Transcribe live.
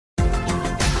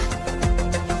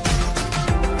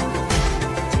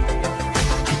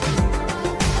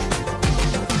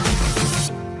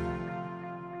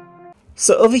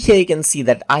So over here you can see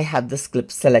that I have this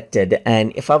clip selected,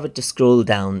 and if I were to scroll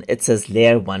down, it says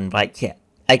layer 1 right here.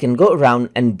 I can go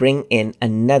around and bring in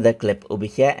another clip over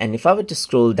here, and if I were to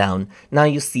scroll down, now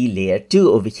you see layer 2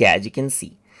 over here, as you can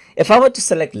see. If I were to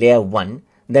select layer 1,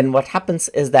 then what happens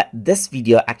is that this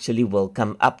video actually will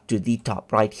come up to the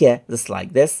top right here, just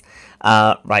like this,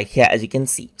 right here, as you can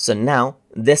see. So now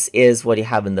this is what you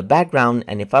have in the background,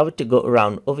 and if I were to go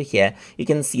around over here, you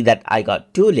can see that I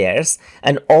got 2 layers,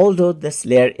 and although this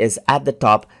layer is at the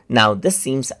top, now this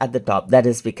seems at the top. That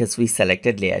is because we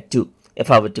selected layer 2. If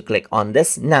I were to click on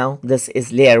this, now this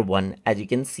is layer 1, as you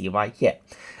can see right here.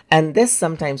 And this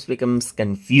sometimes becomes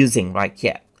confusing right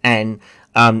here. And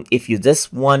if you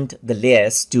just want the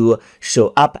layers to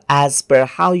show up as per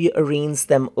how you arrange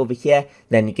them over here,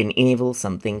 then you can enable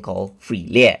something called free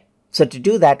layer. So to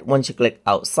do that, once you click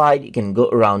outside, you can go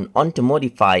around onto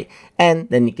modify, and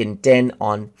then you can turn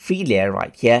on free layer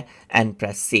right here and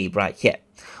press save right here.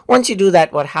 Once you do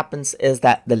that, what happens is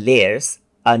that the layers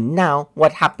now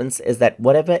what happens is that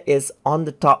whatever is on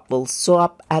the top will show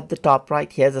up at the top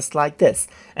right here, just like this.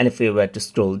 And if you were to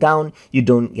scroll down, you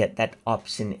don't get that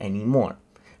option anymore.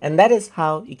 And that is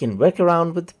how you can work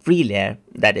around with free layer,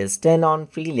 that is turn on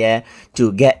free layer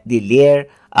to get the layer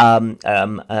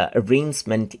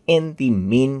arrangement in the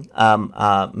main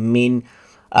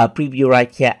preview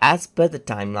right here as per the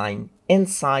timeline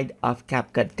inside of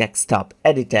CapCut desktop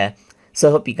editor. So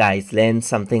I hope you guys learned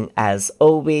something as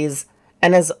always.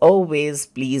 And as always,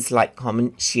 please like,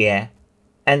 comment, share,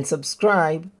 and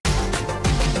subscribe.